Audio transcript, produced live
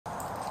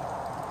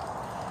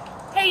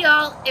Hey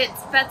y'all,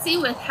 it's Betsy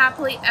with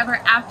Happily Ever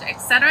After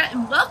Etc.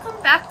 and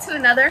welcome back to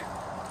another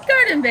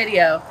garden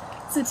video.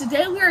 So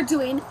today we are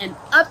doing an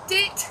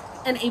update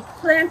and a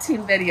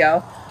planting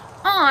video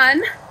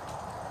on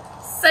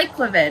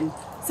cyclamen.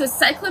 So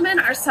cyclamen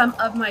are some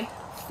of my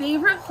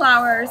favorite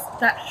flowers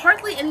that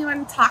hardly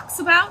anyone talks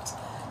about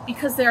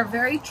because they are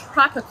very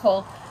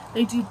tropical.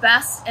 They do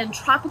best in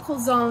tropical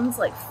zones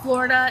like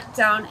Florida,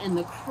 down in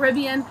the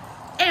Caribbean,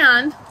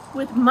 and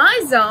with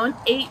my zone,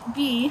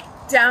 8B,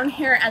 down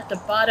here at the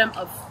bottom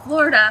of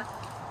Florida,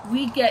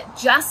 we get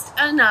just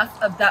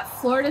enough of that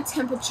Florida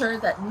temperature,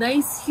 that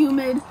nice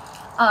humid,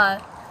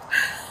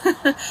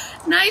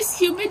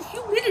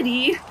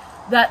 humidity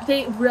that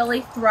they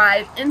really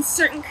thrive in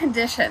certain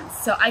conditions.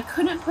 So I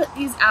couldn't put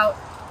these out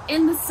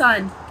in the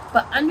sun,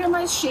 but under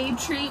my shade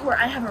tree where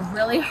I have a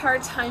really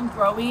hard time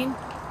growing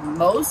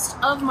most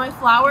of my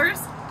flowers,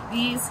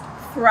 these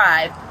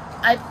thrive.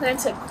 I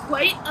planted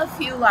quite a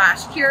few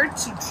last year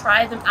to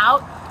try them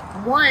out.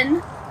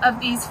 One of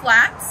these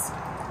flats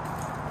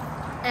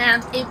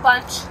and a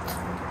bunch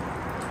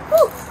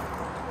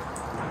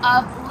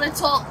of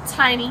little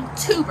tiny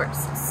tubers.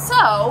 So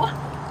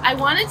I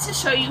wanted to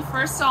show you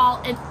first of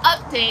all an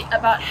update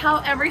about how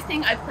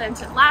everything I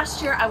planted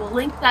last year, I will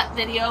link that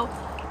video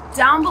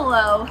down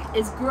below,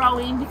 is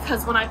growing,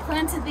 because when I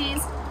planted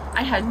these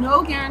I had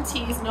no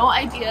guarantees, no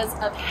ideas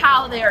of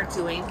how they are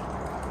doing.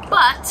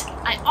 But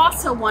I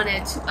also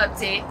wanted to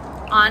update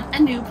on a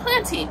new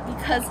planting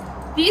because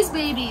these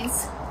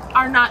babies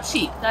are not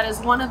cheap. That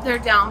is one of their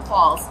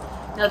downfalls.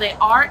 Now they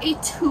are a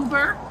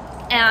tuber,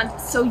 and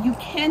so you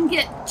can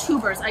get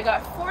tubers. I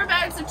got 4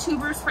 bags of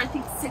tubers for I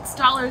think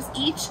 $6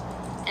 each,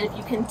 and if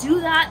you can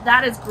do that,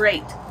 that is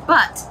great.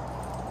 But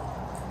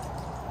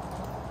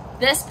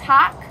this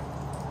pack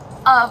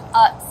of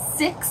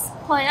 6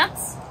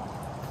 plants,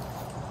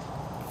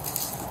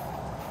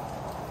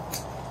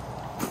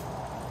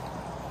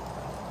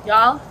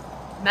 y'all,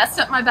 messed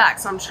up my back,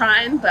 so I'm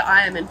trying, but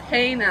I am in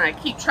pain and I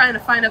keep trying to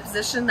find a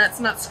position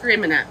that's not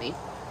screaming at me.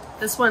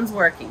 This one's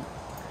working.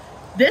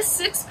 This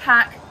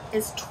 6-pack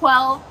is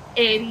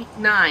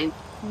 $12.89.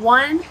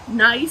 One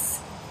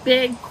nice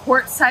big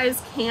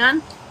quart-sized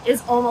can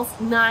is almost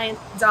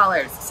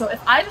 $9. So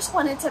if I just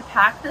wanted to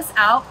pack this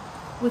out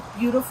with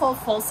beautiful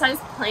full-size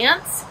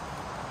plants,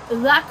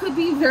 that could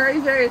be very,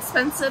 very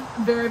expensive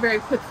very, very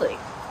quickly.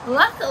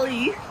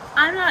 Luckily,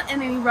 I'm not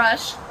in any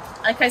rush.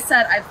 Like I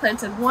said, I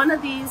planted one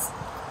of these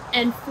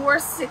and 4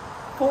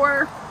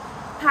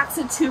 packs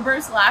of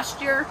tubers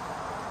last year.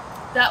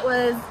 That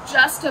was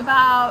just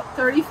about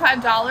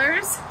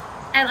 $35,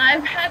 and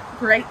I've had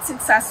great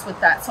success with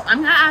that. So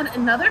I'm gonna add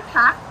another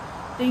pack.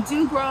 They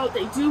do grow,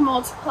 they do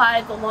multiply.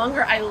 The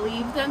longer I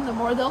leave them, the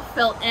more they'll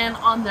fill in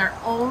on their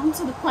own,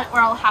 to the point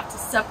where I'll have to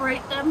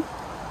separate them,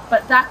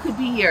 but that could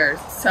be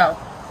years. So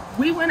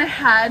we went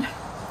ahead.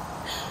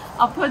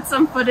 I'll put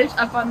some footage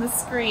up on the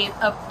screen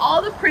of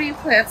all the pretty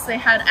plants they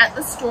had at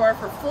the store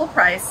for full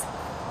price.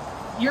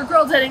 Your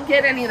girl didn't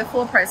get any of the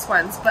full price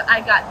ones, but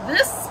I got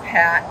this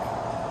pack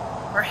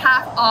for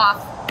half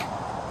off.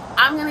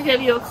 I'm gonna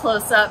give you a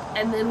close-up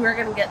and then we're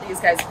gonna get these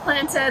guys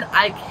planted.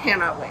 I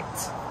cannot wait.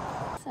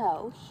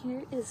 So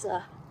here is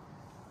a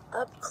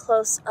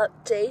up-close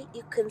update.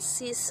 You can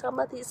see some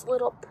of these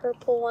little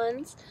purple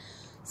ones.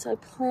 So I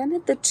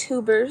planted the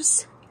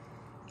tubers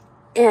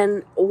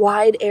in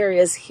wide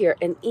areas here,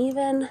 and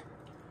even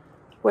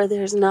where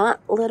there's not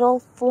little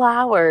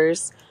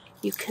flowers,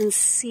 you can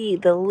see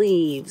the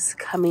leaves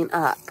coming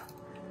up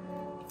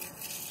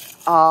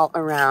all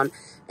around.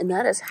 And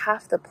that is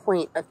half the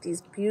point of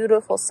these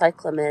beautiful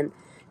cyclamen,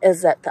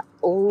 is that the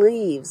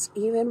leaves,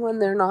 even when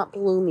they're not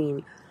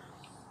blooming,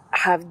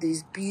 have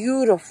these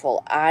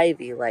beautiful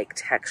ivy-like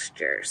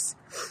textures.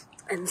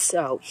 And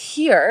so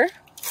here,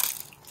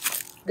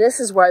 this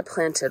is where I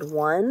planted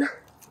 1,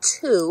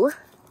 2,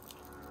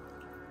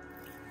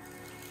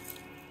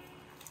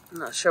 I'm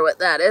not sure what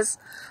that is,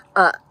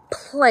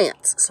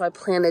 plants. So I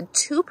planted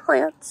 2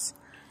 plants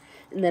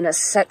and then a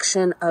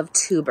section of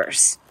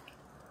tubers.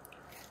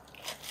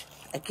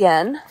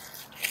 Again,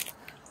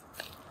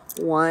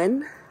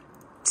 1,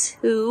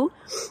 2,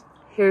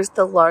 here's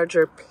the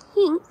larger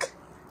pink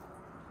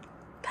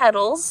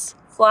petals,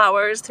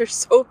 flowers, they're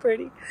so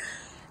pretty.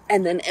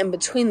 And then in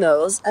between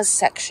those, a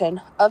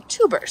section of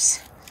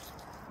tubers.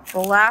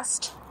 The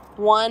last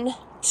 1,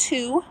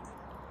 2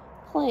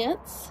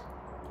 plants.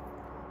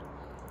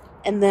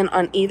 And then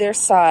on either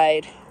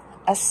side,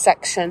 a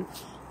section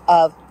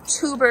of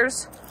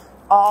tubers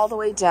all the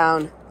way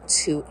down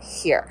to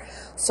here.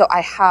 So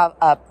I have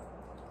a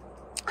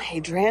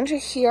hydrangea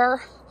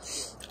here,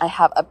 I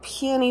have a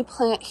peony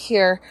plant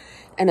here,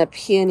 and a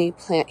peony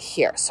plant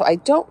here. So I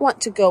don't want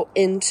to go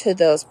into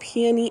those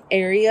peony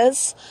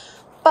areas,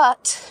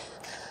 but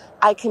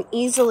I can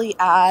easily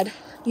add,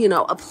 you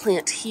know, a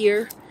plant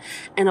here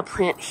and a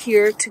plant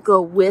here to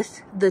go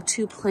with the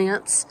 2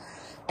 plants.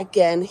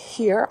 Again,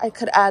 here I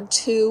could add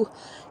 2,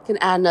 can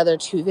add another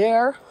 2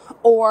 there,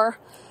 or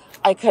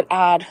I could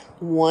add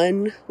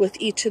 1 with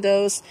each of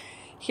those.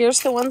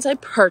 Here's the ones I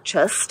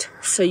purchased,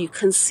 so you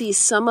can see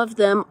some of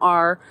them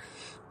are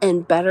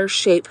in better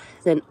shape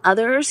than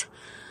others,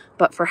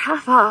 but for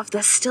half off,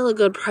 that's still a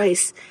good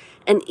price.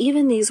 And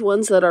even these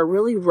ones that are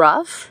really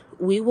rough,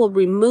 we will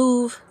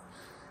remove,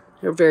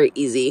 they're very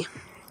easy,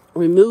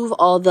 remove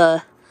all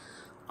the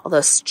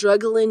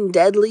struggling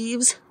dead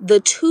leaves. The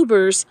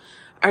tubers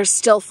are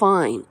still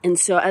fine. And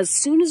so as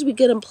soon as we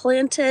get them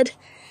planted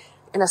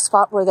in a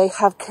spot where they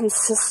have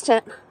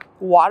consistent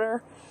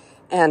water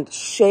and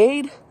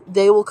shade,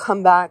 they will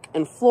come back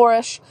and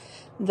flourish.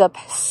 The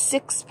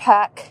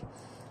 6-pack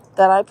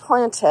that I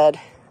planted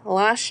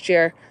last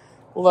year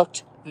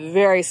looked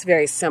very,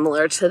 very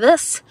similar to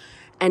this.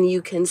 And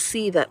you can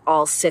see that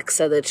all 6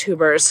 of the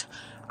tubers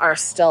are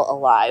still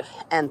alive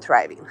and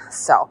thriving.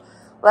 So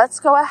let's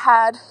go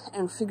ahead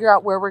and figure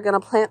out where we're going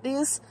to plant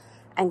these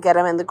and get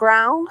them in the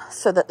ground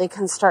so that they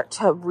can start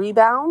to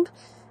rebound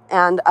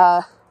and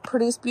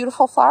produce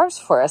beautiful flowers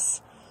for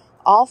us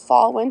all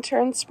fall, winter,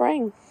 and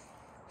spring.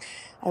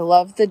 I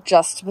love the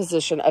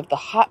juxtaposition of the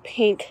hot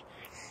pink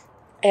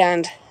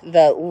and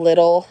the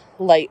little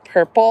light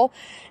purple.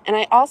 And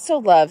I also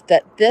love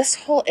that this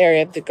whole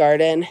area of the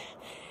garden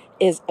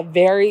is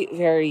very,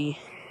 very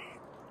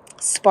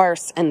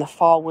sparse in the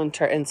fall,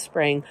 winter, and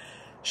spring.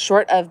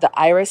 Short of the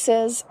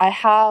irises I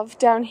have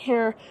down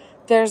here,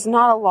 there's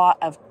not a lot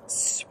of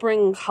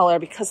spring color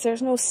because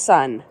there's no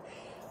sun.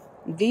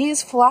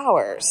 These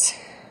flowers,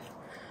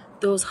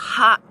 those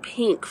hot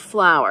pink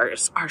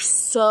flowers, are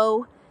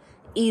so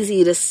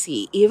easy to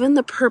see. Even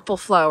the purple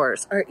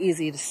flowers are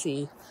easy to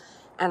see.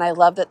 And I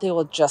love that they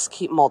will just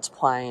keep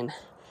multiplying.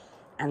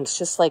 And it's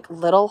just like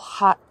little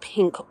hot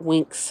pink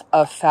winks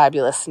of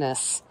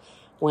fabulousness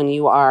when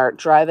you are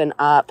driving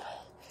up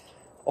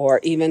or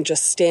even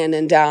just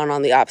standing down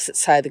on the opposite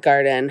side of the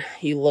garden.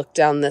 You look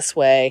down this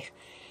way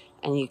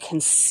and you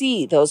can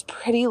see those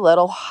pretty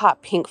little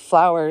hot pink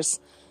flowers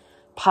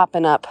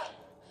popping up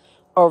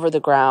over the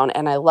ground.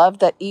 And I love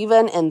that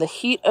even in the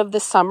heat of the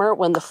summer,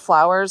 when the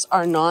flowers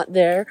are not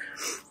there,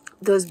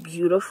 those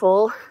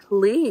beautiful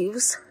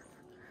leaves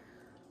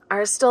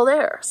are still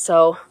there.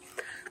 So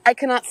I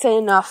cannot say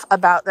enough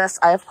about this.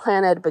 I've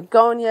planted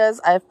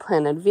begonias, I've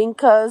planted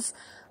vincas,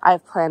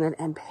 I've planted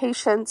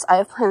impatiens,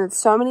 I've planted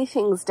so many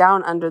things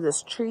down under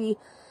this tree,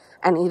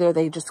 and either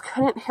they just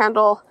couldn't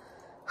handle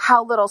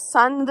how little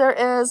sun there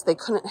is, they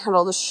couldn't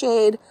handle the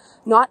shade.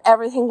 Not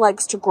everything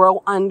likes to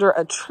grow under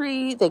a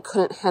tree. They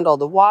couldn't handle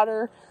the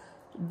water.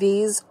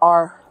 These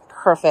are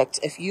perfect.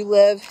 If you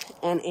live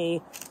in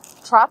a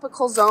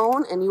tropical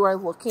zone and you are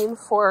looking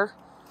for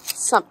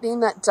something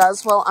that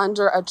does well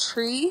under a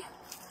tree,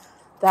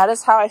 that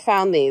is how I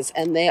found these.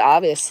 And they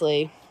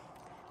obviously,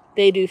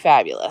 they do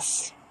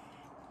fabulous.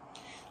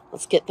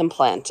 Let's get them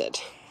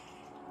planted.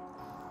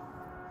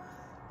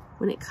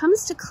 When it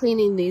comes to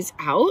cleaning these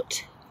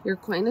out, you're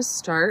going to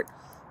start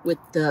with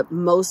the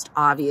most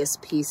obvious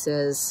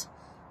pieces,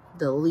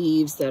 the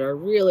leaves that are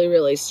really,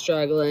 really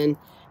struggling,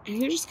 and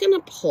you're just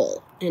gonna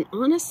pull. And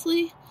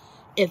honestly,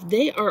 if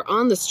they are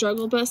on the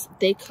struggle bus,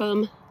 they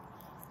come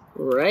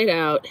right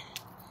out,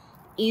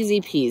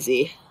 easy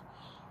peasy.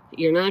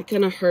 You're not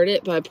gonna hurt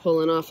it by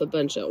pulling off a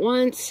bunch at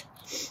once.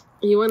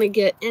 You wanna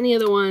get any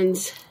of the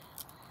ones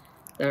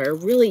that are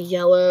really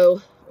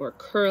yellow or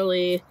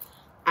curly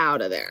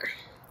out of there.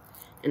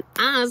 And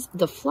as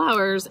the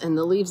flowers and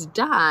the leaves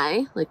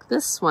die, like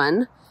this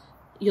one,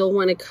 you'll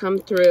want to come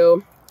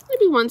through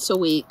maybe once a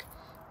week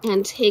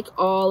and take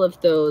all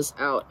of those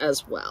out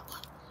as well.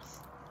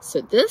 So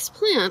this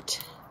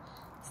plant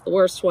is the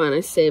worst one.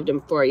 I saved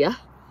him for you.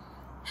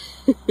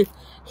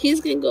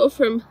 He's going to go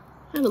from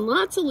having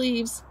lots of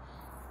leaves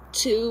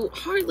to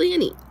hardly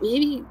any,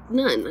 maybe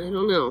none, I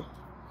don't know.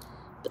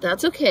 But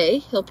that's okay.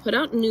 He'll put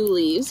out new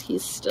leaves.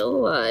 He's still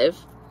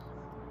alive.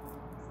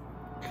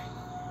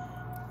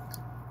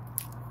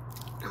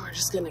 We're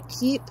just gonna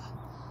keep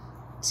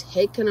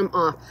taking them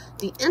off.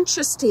 The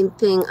interesting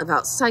thing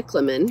about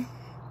cyclamen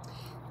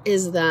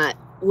is that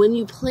when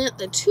you plant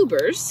the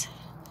tubers,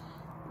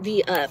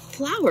 the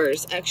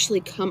flowers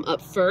actually come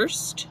up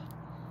first.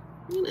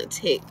 I'm gonna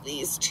take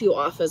these 2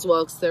 off as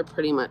well because they're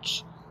pretty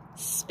much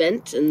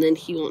spent, and then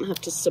he won't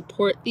have to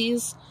support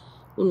these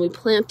when we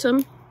plant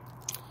them.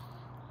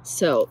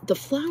 So the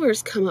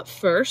flowers come up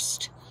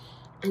first,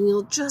 and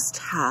you'll just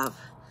have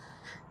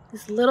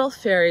this little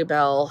fairy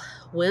bell,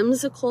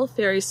 whimsical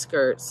fairy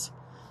skirts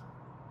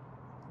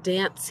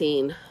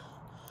dancing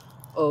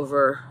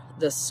over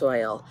the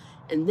soil.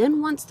 And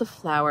then once the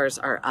flowers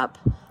are up,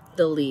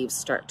 the leaves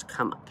start to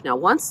come up. Now,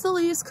 once the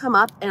leaves come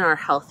up and are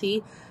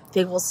healthy,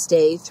 they will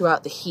stay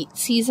throughout the heat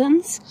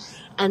seasons.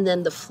 And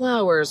then the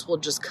flowers will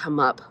just come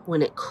up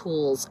when it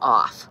cools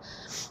off.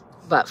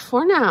 But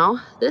for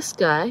now, this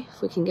guy,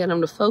 if we can get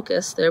him to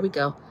focus, there we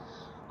go.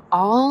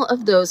 All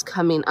of those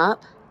coming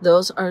up,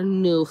 those are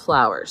new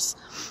flowers.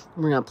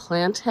 We're gonna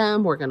plant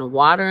him, we're gonna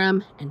water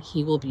him, and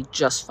he will be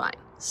just fine.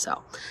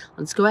 So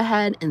let's go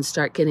ahead and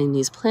start getting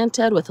these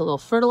planted with a little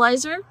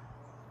fertilizer.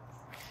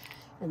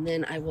 And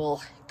then I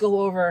will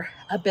go over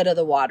a bit of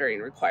the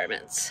watering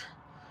requirements.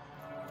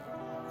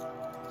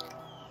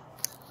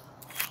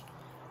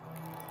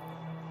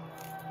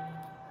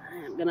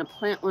 I'm gonna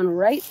plant one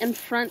right in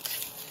front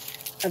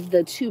of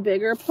the two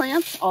bigger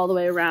plants all the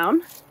way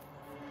around.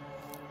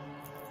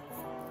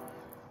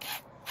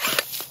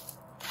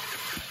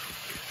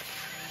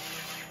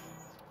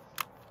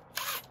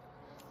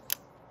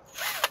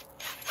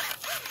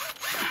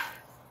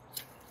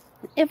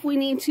 If we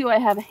need to, I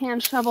have a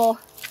hand shovel.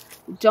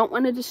 Don't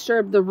want to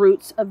disturb the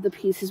roots of the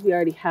pieces we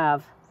already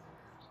have.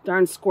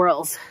 Darn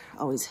squirrels,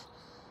 always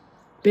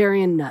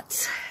burying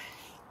nuts.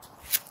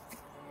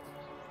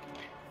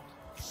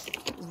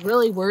 I was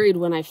really worried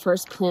when I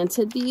first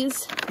planted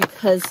these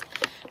because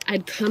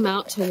I'd come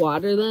out to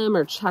water them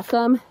or check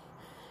them,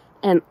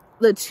 and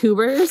the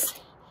tubers,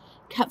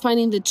 kept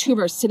finding the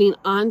tubers sitting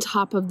on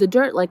top of the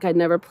dirt like I'd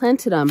never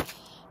planted them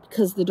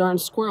because the darn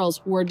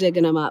squirrels were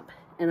digging them up.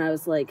 And I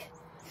was like,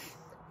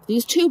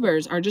 these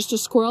tubers are just a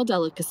squirrel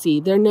delicacy.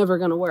 They're never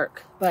gonna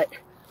work. But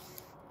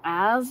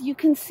as you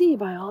can see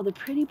by all the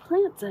pretty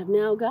plants I've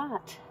now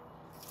got,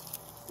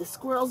 the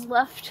squirrels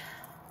left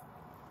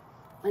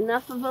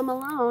enough of them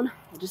alone.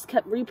 I just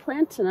kept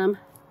replanting them.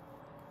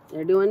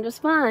 They're doing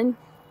just fine.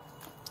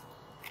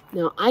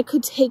 Now I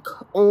could take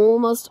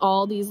almost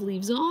all these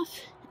leaves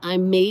off. I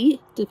may,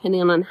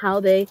 depending on how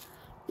they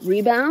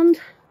rebound.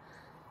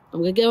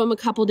 I'm gonna give them a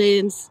couple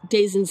days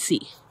and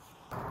see.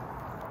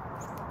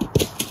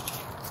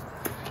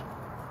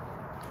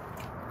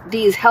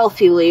 These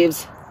healthy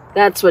leaves,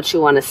 that's what you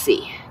want to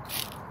see.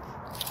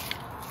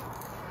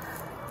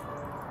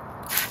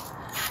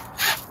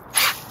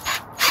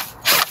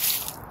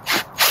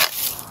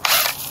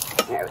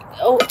 There we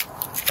go.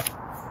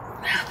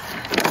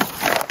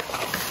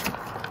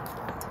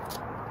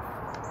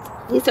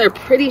 These are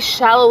pretty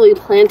shallowly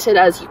planted,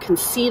 as you can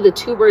see the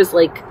tubers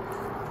like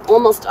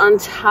almost on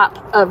top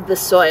of the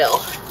soil.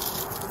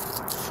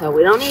 So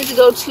we don't need to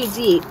go too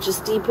deep,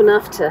 just deep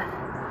enough to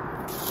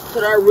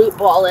put our root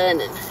ball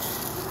in and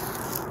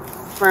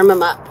firm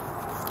them up.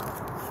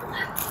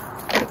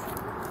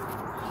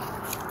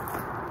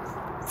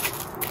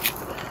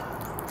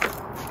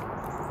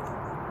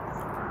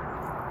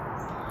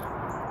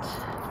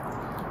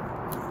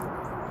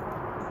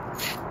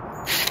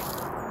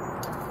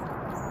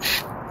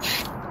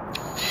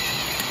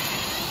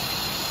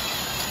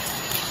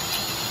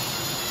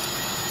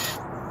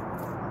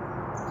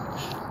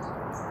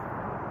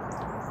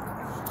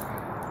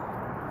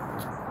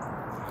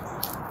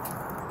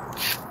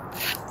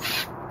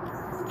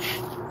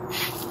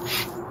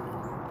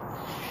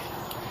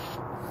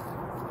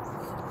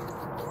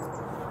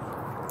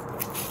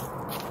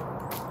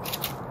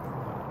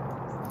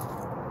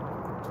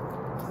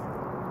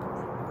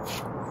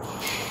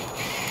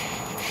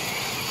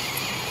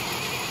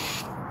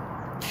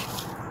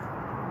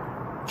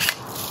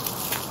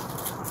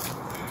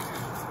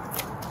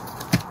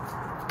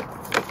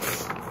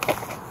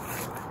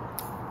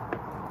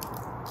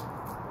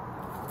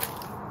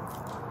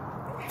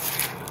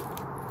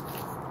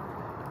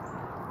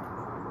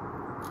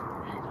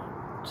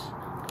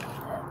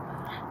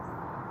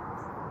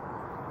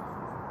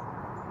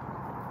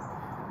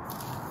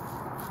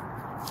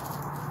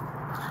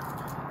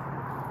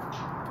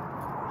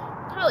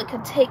 Probably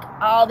could take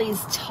all these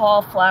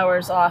tall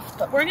flowers off,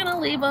 but we're gonna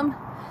leave them,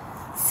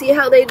 see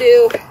how they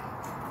do.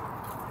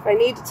 If I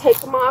need to take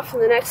them off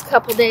in the next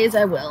couple days,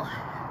 I will.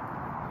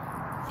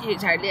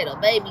 Here's our little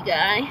baby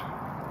guy.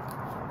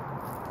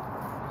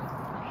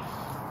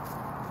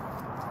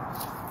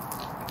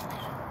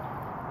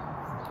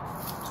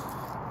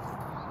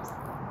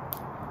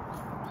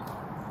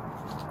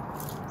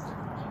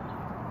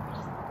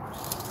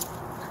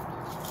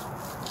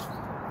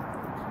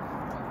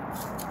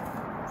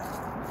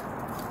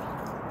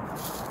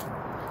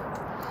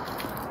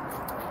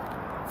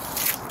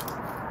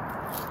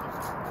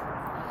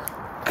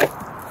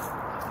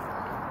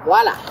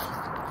 Voila.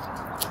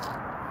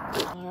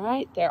 All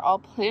right, they're all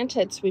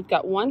planted. So we've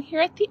got one here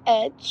at the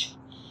edge.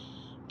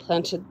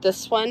 Planted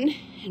this one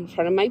in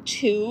front of my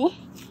two.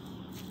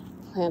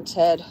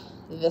 Planted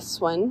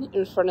this one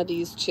in front of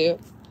these two.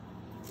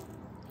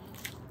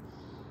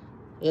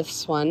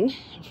 This one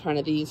in front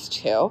of these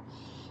two.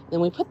 Then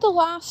we put the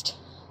last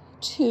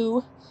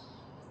two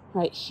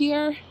right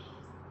here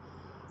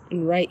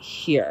and right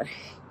here.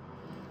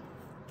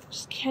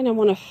 Just kind of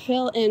want to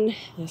fill in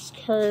this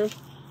curve.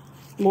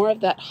 More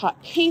of that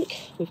hot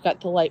pink. We've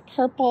got the light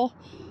purple.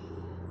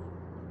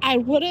 I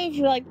would have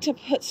liked to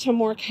put some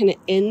more kind of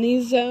in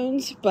these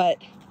zones, but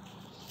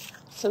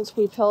since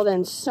we filled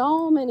in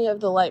so many of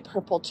the light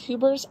purple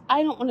tubers,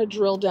 I don't want to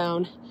drill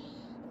down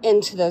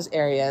into those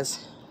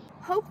areas.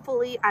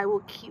 Hopefully I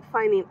will keep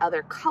finding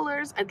other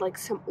colors. I'd like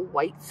some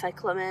white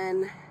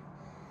cyclamen.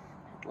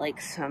 I'd like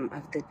some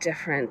of the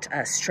different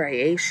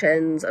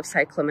striations of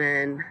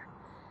cyclamen.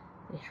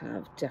 They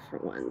have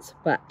different ones,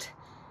 but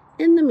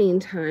in the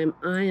meantime,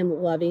 I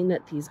am loving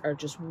that these are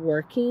just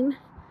working.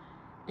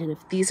 And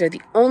if these are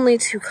the only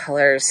two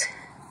colors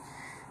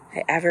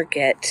I ever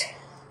get,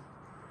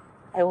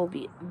 I will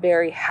be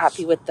very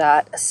happy with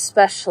that,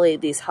 especially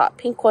these hot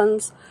pink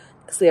ones,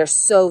 because they are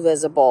so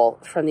visible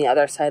from the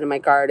other side of my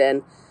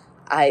garden.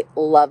 I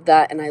love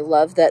that, and I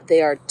love that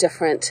they are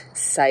different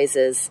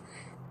sizes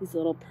These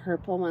little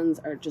purple ones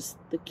are just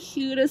the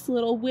cutest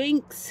little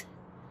winks.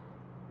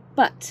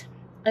 But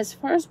as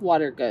far as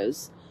water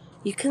goes,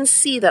 you can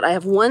see that I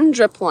have one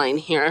drip line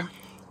here,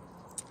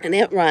 and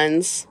it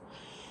runs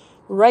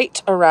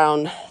right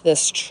around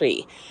this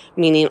tree,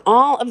 meaning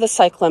all of the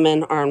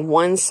cyclamen are on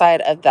one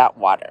side of that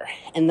water,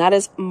 and that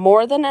is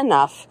more than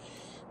enough.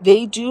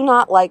 They do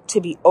not like to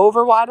be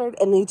overwatered,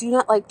 and they do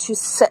not like to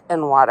sit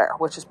in water,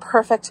 which is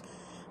perfect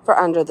for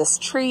under this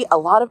tree. A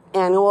lot of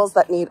annuals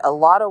that need a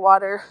lot of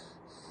water,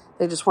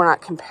 they just were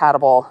not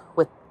compatible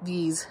with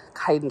these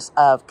kinds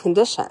of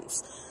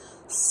conditions.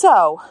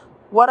 So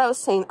what I was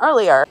saying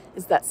earlier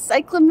is that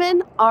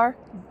cyclamen are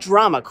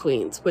drama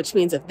queens, which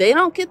means if they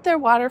don't get their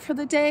water for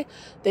the day,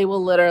 they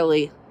will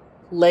literally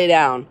lay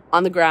down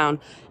on the ground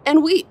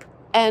and weep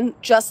and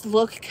just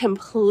look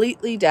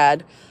completely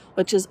dead,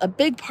 which is a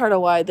big part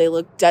of why they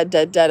look dead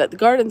at the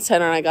garden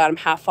center, and I got them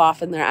half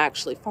off and they're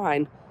actually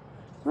fine.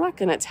 We're not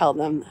going to tell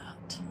them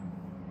that.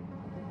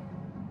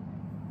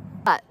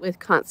 But with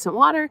constant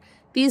water,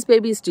 these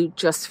babies do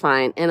just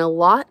fine. In a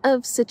lot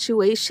of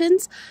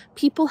situations,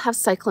 people have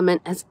cyclamen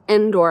as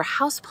indoor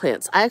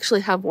houseplants. I actually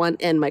have one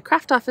in my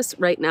craft office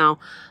right now.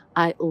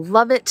 I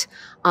love it,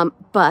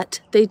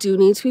 but they do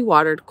need to be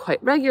watered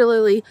quite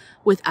regularly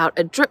without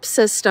a drip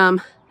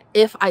system.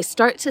 If I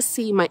start to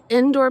see my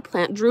indoor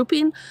plant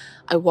drooping,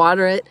 I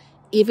water it,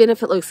 even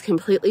if it looks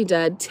completely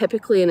dead.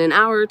 Typically in an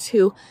hour or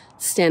two,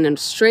 standing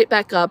straight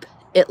back up,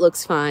 it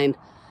looks fine.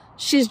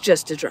 She's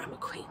just a drama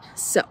queen.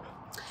 So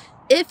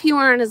if you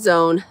are in a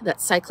zone that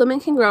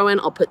cyclamen can grow in,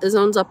 I'll put the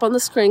zones up on the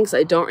screen because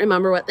I don't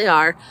remember what they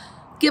are.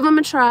 Give them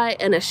a try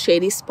in a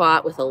shady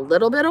spot with a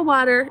little bit of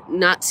water,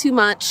 not too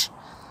much,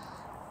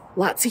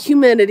 lots of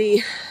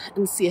humidity,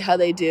 and see how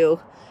they do.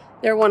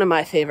 They're one of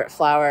my favorite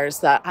flowers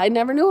that I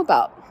never knew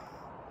about,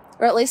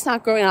 or at least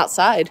not growing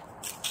outside.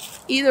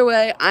 Either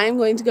way, I'm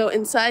going to go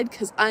inside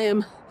because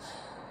I'm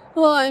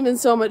in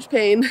so much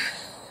pain.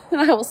 And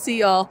I will see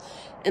y'all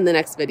in the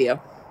next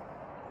video.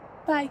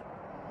 Bye.